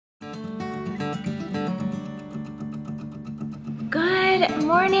Good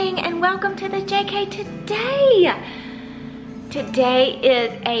morning and welcome to the JK Today. Today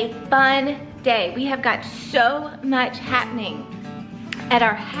is a fun day. We have got so much happening at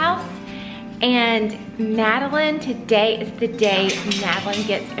our house, and Madelyne, today is the day Madelyne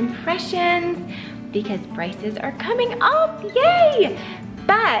gets impressions because braces are coming off, yay!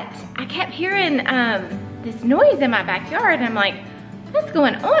 But I kept hearing this noise in my backyard and I'm like, what's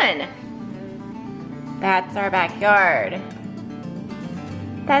going on? That's our backyard.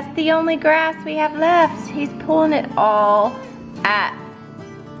 That's the only grass we have left. He's pulling it all up.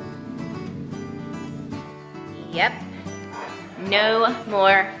 Yep, no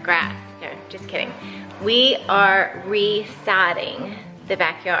more grass. No, just kidding. We are resodding the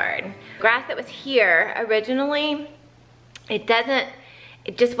backyard. Grass that was here originally, it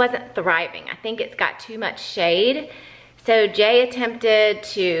just wasn't thriving. I think it's got too much shade. So Jay attempted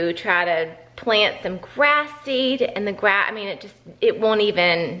to try to plant some grass seed, and the grass, I mean, it won't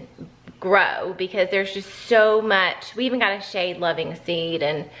even grow because there's just so much. We even got a shade loving seed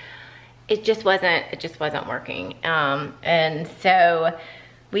and it just wasn't working. And so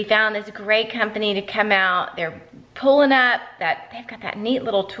we found this great company to come out. They're pulling up they've got that neat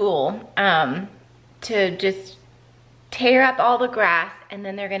little tool to just tear up all the grass, and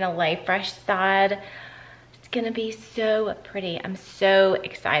then they're gonna lay fresh sod. It's gonna be so pretty. I'm so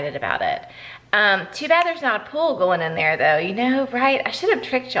excited about it. Too bad there's not a pool going in there though, you know, right? I should have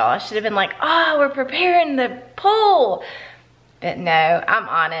tricked y'all. I should have been like, oh, we're preparing the pool. But no, I'm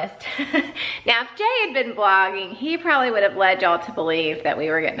honest. Now, if Jay had been vlogging, he probably would have led y'all to believe that we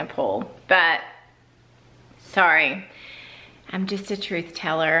were getting a pool. But, sorry. I'm just a truth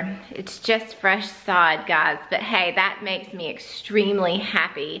teller. It's just fresh sod, guys. But hey, that makes me extremely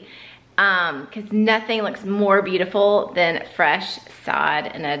happy. Because nothing looks more beautiful than fresh sod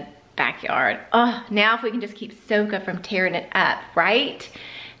in a backyard. Oh, now if we can just keep Soka from tearing it up, right?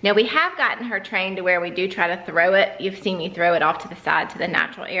 Now we have gotten her trained to where we do try to throw it. You've seen me throw it off to the side to the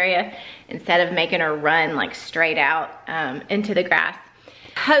natural area instead of making her run like straight out into the grass.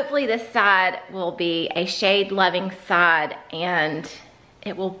 Hopefully this sod will be a shade loving sod and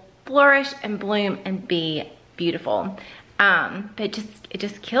it will flourish and bloom and be beautiful. But it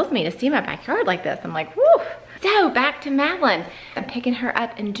just kills me to see my backyard like this. I'm like, whew. So back to Madelyne. I'm picking her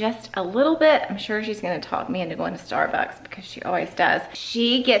up in just a little bit. I'm sure she's gonna talk me into going to Starbucks because she always does.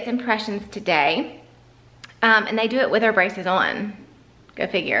 She gets impressions today, and they do it with her braces on. Go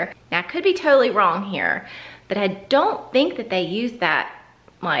figure. Now I could be totally wrong here, but I don't think that they use that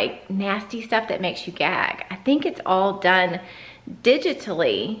like nasty stuff that makes you gag. I think it's all done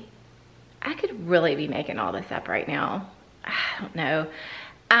digitally. I could really be making all this up right now. I don't know.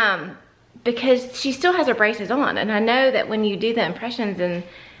 Because she still has her braces on, and I know that when you do the impressions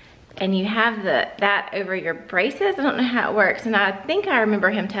and you have that over your braces, I don't know how it works, and I think I remember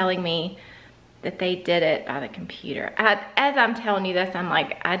him telling me that they did it by the computer. As I'm telling you this, I'm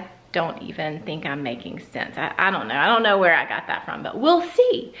like, I don't even think I'm making sense. I don't know. I don't know where I got that from, but we'll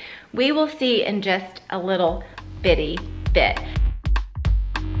see. We will see in just a little bitty bit.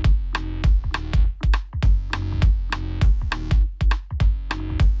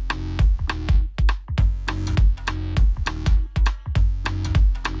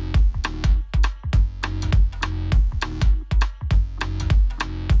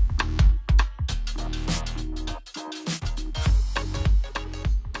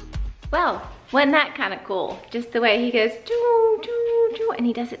 Well, wasn't that kind of cool? Just the way he goes, doo, doo, doo, and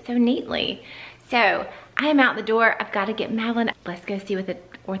he does it so neatly. So, I am out the door. I've got to get Madelyne. Let's go see what the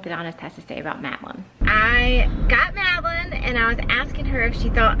orthodontist has to say about Madelyne. I got Madelyne, and I was asking her if she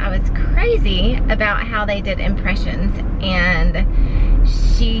thought I was crazy about how they did impressions, and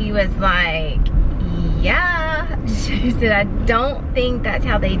she was like, yeah. She said, I don't think that's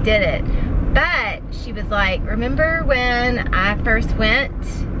how they did it. But she was like, remember when I first went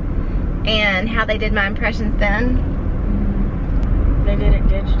and how they did my impressions then? They did it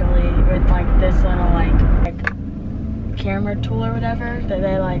digitally with like this little like camera tool or whatever that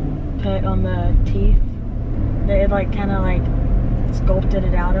they like put on the teeth. They like kind of like sculpted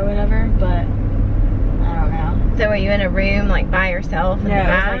it out or whatever, but I don't know. So were you in a room like by yourself? No, it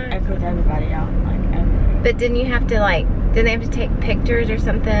was like with everybody out. Like everybody. But didn't you have to like, didn't they have to take pictures or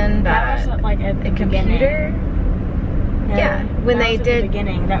something? That was like at the computer? No, yeah, when they did at the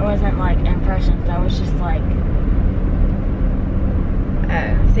beginning, that wasn't like impressions. That was just like.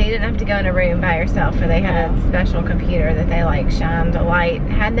 Oh, so you didn't have to go in a room by yourself, or they had a special computer that they like shined a light.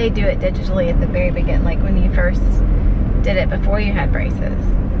 How'd they do it digitally at the very beginning, like when you first did it before you had braces?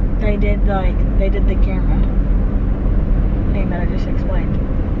 They did the camera thing that I just explained.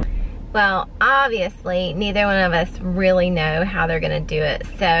 Well, obviously, neither one of us really know how they're gonna do it.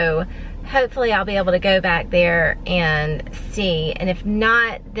 So hopefully I'll be able to go back there and see. And if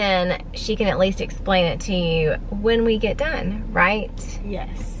not, then she can at least explain it to you when we get done, right?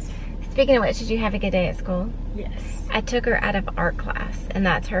 Yes. Speaking of which, did you have a good day at school? Yes. I took her out of art class, and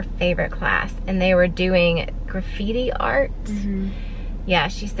that's her favorite class. And they were doing graffiti art. Yeah,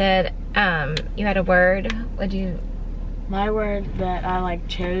 she said, you had a word. What'd you? My word that I like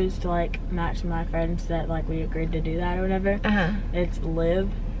chose to like match my friends that like we agreed to do that or whatever. It's live.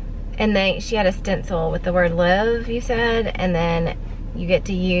 And she had a stencil with the word live, you said, and then you get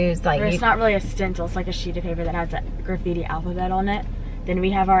to use like. Or it's not really a stencil. It's like a sheet of paper that has a graffiti alphabet on it. Then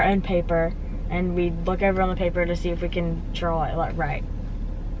we have our own paper, and we look over on the paper to see if we can draw it like right.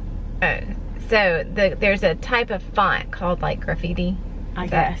 Oh, so there's a type of font called like graffiti. I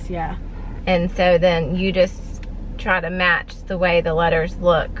guess, yeah. And so then you just try to match the way the letters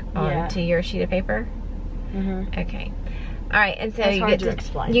look onto your sheet of paper. Okay. All right, and so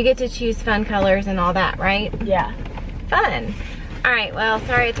you get to choose fun colors and all that, right? Yeah. Fun. All right, well,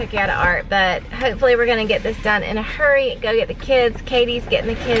 sorry I took you out of art, but hopefully we're gonna get this done in a hurry. Go get the kids. Katie's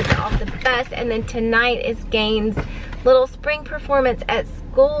getting the kids off the bus, and then tonight is Gaines' little spring performance at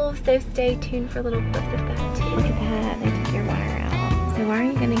school, so stay tuned for little clips of that too. Look at that, they took your wire out. So why are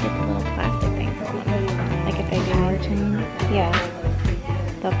you gonna get the little plastic things on? Like a fake power chain? Yeah.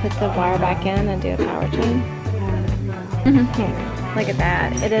 They'll put the wire back in and do a power chain. Look at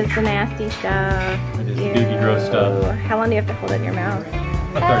that. It is the nasty stuff. It is dookie gross stuff. How long do you have to hold it in your mouth?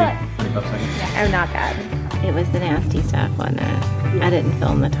 About 35 seconds. Oh, not bad. It was the nasty stuff, wasn't it? I didn't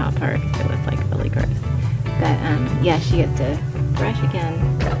film the top part because it was like really gross. But yeah, she gets to brush again.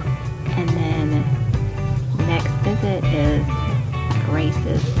 And then next visit is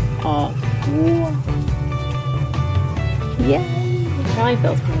braces off. Yeah. Probably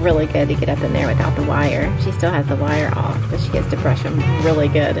feels really good to get up in there without the wire. She still has the wire off, but she gets to brush them really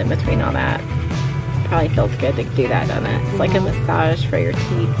good in between all that. Probably feels good to do that, doesn't it? It's like a massage for your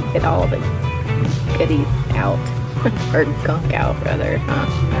teeth. You get all the goodies out, or gunk out rather, huh?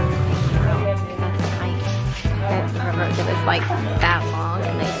 That's tight. That's the rubber that is like that long,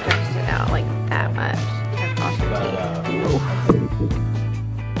 and they stretched it out like that much across your teeth.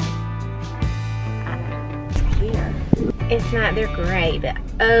 It's not, they're gray, but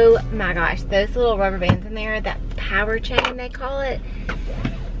oh my gosh, those little rubber bands in there, that power chain they call it,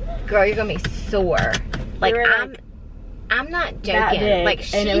 girl, you're gonna be sore. Like I'm not joking. Like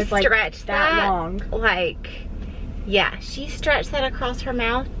she stretched that long. Like, yeah, she stretched that across her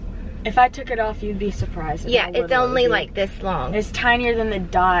mouth. If I took it off, you'd be surprised. Yeah, it's only like this long. It's tinier than the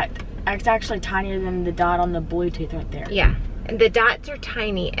dot. It's actually tinier than the dot on the Bluetooth right there. Yeah. And the dots are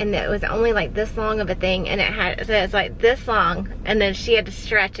tiny, and it was only like this long of a thing, and so it's like this long, and then she had to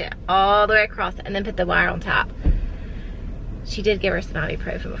stretch it all the way across and then put the wire on top. She did give her some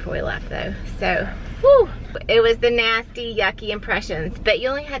ibuprofen before we left though, so whew. It was the nasty, yucky impressions, but you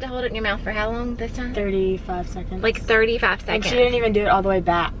only had to hold it in your mouth for how long this time? 35 seconds. Like 35 seconds. And she didn't even do it all the way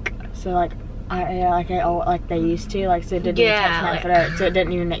back, so like like they used to, like so it didn't even touch my throat, so it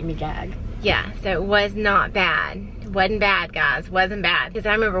didn't even make me gag. Yeah, so it was not bad. Wasn't bad, guys. Wasn't bad. Because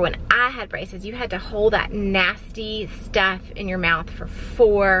I remember when I had braces, you had to hold that nasty stuff in your mouth for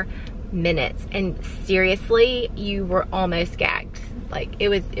 4 minutes. And seriously, you were almost gagged. Like, it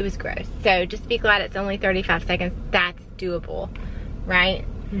was gross. So just be glad it's only 35 seconds. That's doable, right?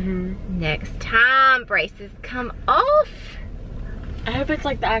 Next time braces come off. I hope it's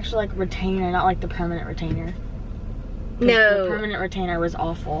like the actual like retainer, not like the permanent retainer. No. The permanent retainer was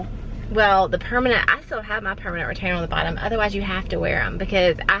awful. Well, the permanent, I still have my permanent retainer on the bottom. Otherwise, you have to wear them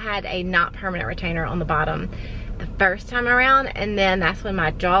because I had a not permanent retainer on the bottom the first time around, and then that's when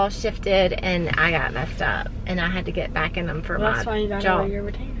my jaw shifted and I got messed up, and I had to get back in them for my jaw. That's why you gotta wear your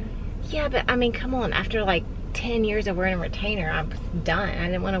retainer. Yeah, but I mean, come on. After like 10 years of wearing a retainer, I was done. I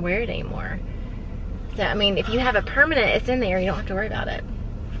didn't want to wear it anymore. So, I mean, if you have a permanent, it's in there. You don't have to worry about it.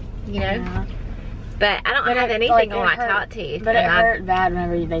 You know? Yeah. But I don't have anything on my top teeth. But it hurt bad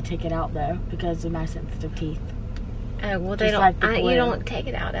whenever they take it out, though, because of my sensitive teeth. Oh, well, they don't. You don't take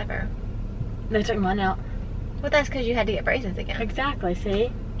it out ever. They took mine out. Well, that's because you had to get braces again. Exactly,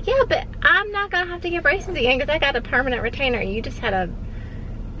 see? Yeah, but I'm not going to have to get braces again because I got a permanent retainer. You just had a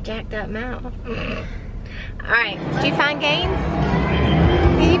jacked up mouth. All right, did you find Gaines?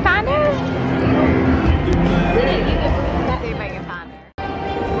 Did you find her? Did you? See if I can find her.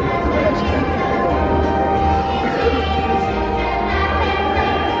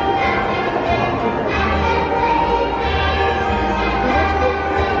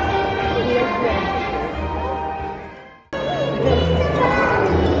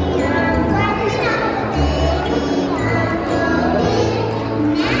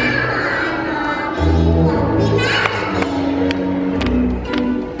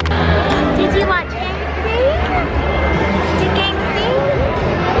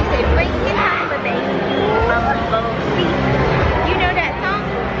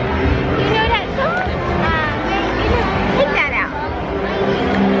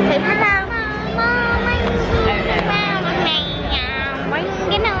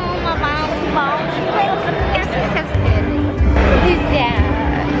 You know, my volleyball. This is so silly. Who's that?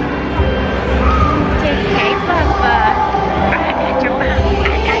 JK, Papa. I got your mom.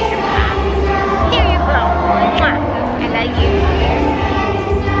 I got your mom. Here you go. Mwah. I love you.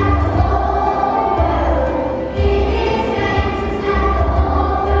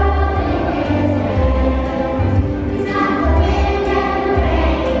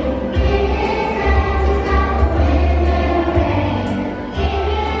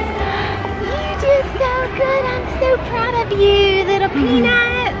 Proud of you, little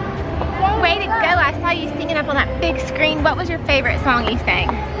peanut. Way to go. I saw you singing up on that big screen. What was your favorite song you sang?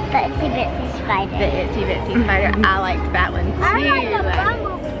 The Itsy Bitsy Spider. The Itsy Bitsy Spider. I liked that one too. I like the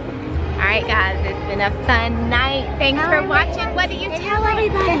bumblebee. Alright guys, it's been a fun night. Thanks for watching. What do you tell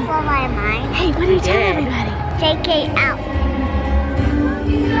everybody? This was my mind. Hey, what do you tell everybody? JK out.